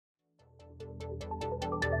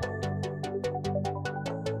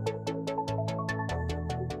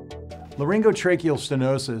Laryngotracheal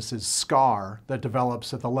stenosis is scar that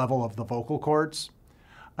develops at the level of the vocal cords,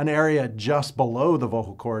 an area just below the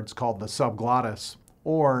vocal cords called the subglottis,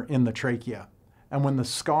 or in the trachea. And when the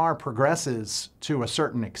scar progresses to a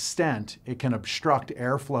certain extent, it can obstruct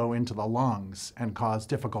airflow into the lungs and cause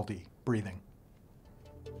difficulty breathing.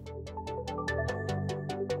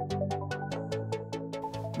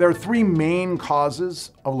 There are three main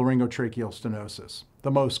causes of laryngotracheal stenosis.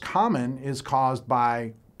 The most common is caused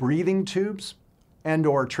by breathing tubes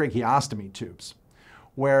and/or tracheostomy tubes,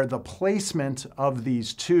 where the placement of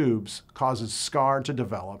these tubes causes scar to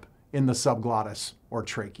develop in the subglottis or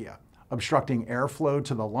trachea, obstructing airflow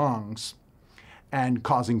to the lungs and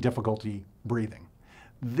causing difficulty breathing.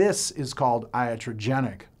 This is called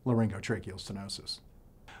iatrogenic laryngotracheal stenosis.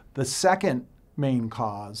 The second main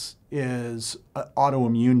cause is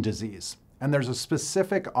autoimmune disease. And there's a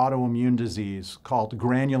specific autoimmune disease called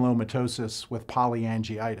granulomatosis with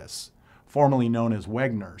polyangiitis, formerly known as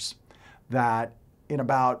Wegener's, that in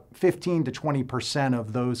about 15 to 20%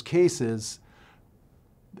 of those cases,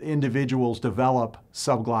 individuals develop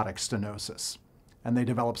subglottic stenosis. And they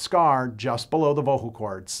develop scar just below the vocal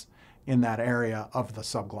cords in that area of the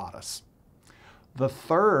subglottis. The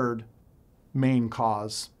third main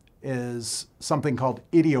cause is something called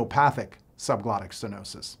idiopathic subglottic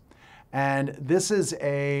stenosis. And this is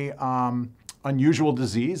a unusual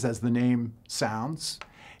disease, as the name sounds.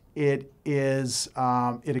 It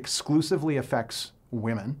exclusively affects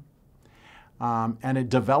women, and it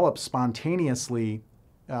develops spontaneously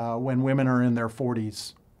when women are in their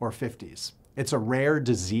 40s or 50s. It's a rare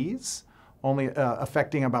disease, only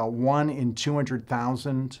affecting about 1 in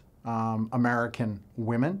 200,000 American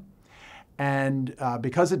women. And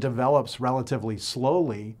because it develops relatively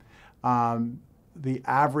slowly, the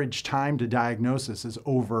average time to diagnosis is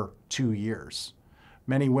over 2 years.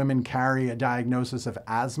 Many women carry a diagnosis of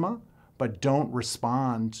asthma, but don't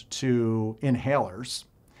respond to inhalers.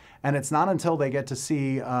 And it's not until they get to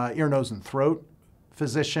see an ear, nose, and throat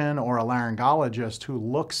physician or a laryngologist who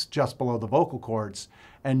looks just below the vocal cords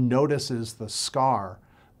and notices the scar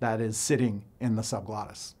that is sitting in the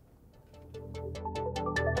subglottis.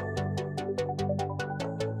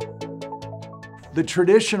 The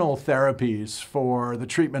traditional therapies for the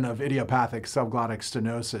treatment of idiopathic subglottic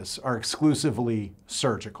stenosis are exclusively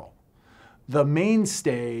surgical. The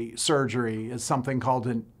mainstay surgery is something called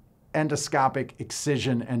an endoscopic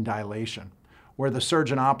excision and dilation, where the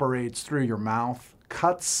surgeon operates through your mouth,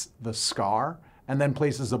 cuts the scar, and then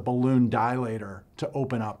places a balloon dilator to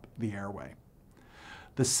open up the airway.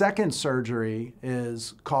 The second surgery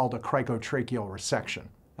is called a cricotracheal resection,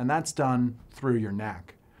 and that's done through your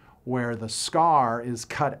neck, where the scar is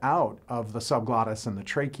cut out of the subglottis and the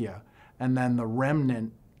trachea, and then the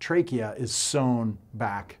remnant trachea is sewn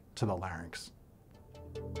back to the larynx.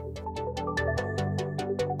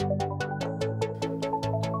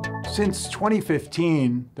 Since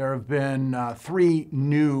 2015, there have been 3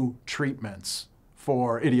 new treatments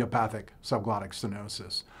for idiopathic subglottic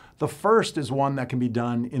stenosis. The first is one that can be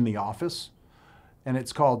done in the office, and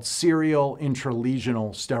it's called serial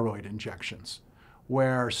intralesional steroid injections,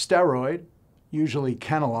 where steroid, usually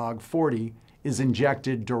Kenalog 40, is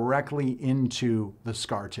injected directly into the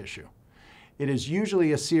scar tissue. It is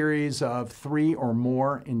usually a series of 3 or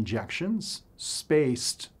more injections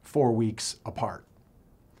spaced 4 weeks apart.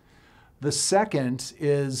 The second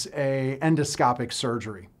is an endoscopic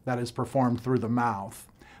surgery that is performed through the mouth.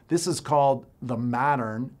 This is called the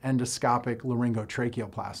Maddern endoscopic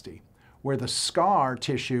laryngotracheoplasty, where the scar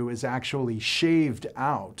tissue is actually shaved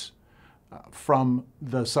out from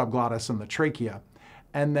the subglottis and the trachea,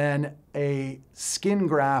 and then a skin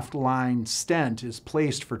graft lined stent is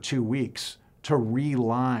placed for 2 weeks to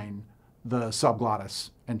reline the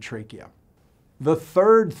subglottis and trachea. The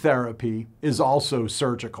third therapy is also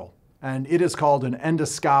surgical, and it is called an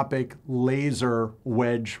endoscopic laser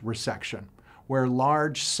wedge resection, where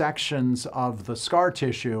large sections of the scar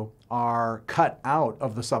tissue are cut out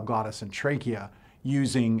of the subglottis and trachea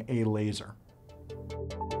using a laser.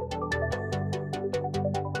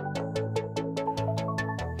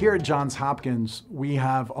 Here at Johns Hopkins, we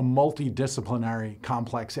have a multidisciplinary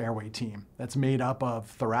complex airway team that's made up of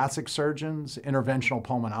thoracic surgeons, interventional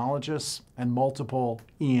pulmonologists, and multiple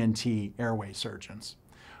ENT airway surgeons,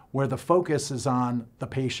 where the focus is on the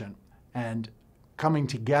patient and coming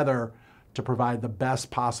together to provide the best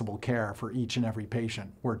possible care for each and every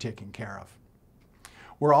patient we're taking care of.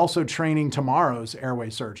 We're also training tomorrow's airway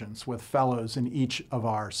surgeons with fellows in each of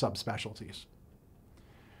our subspecialties.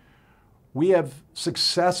 We have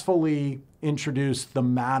successfully introduced the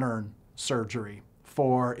Maddern surgery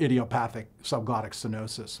for idiopathic subglottic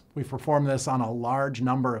stenosis. We perform this on a large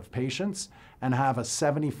number of patients and have a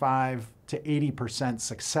 75 to 80%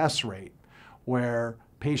 success rate where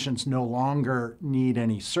patients no longer need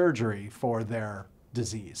any surgery for their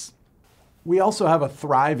disease. We also have a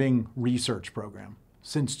thriving research program.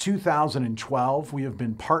 Since 2012, we have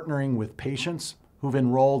been partnering with patients who've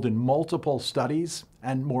enrolled in multiple studies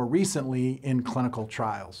and more recently in clinical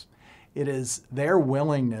trials. It is their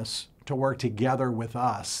willingness to work together with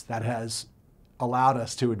us that has allowed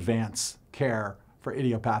us to advance care for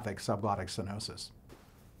idiopathic subglottic stenosis.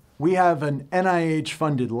 We have an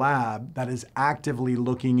NIH-funded lab that is actively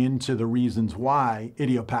looking into the reasons why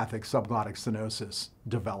idiopathic subglottic stenosis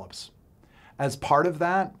develops. As part of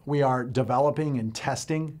that, we are developing and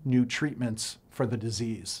testing new treatments for the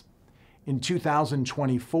disease. In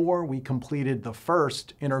 2024, we completed the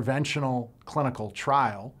first interventional clinical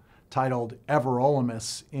trial titled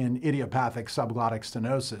Everolimus in idiopathic subglottic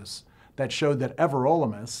stenosis that showed that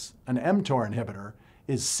everolimus, an mTOR inhibitor,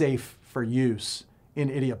 is safe for use in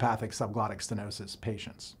idiopathic subglottic stenosis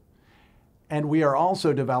patients. And we are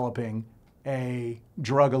also developing a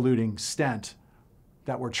drug-eluting stent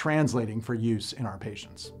that we're translating for use in our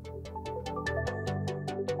patients.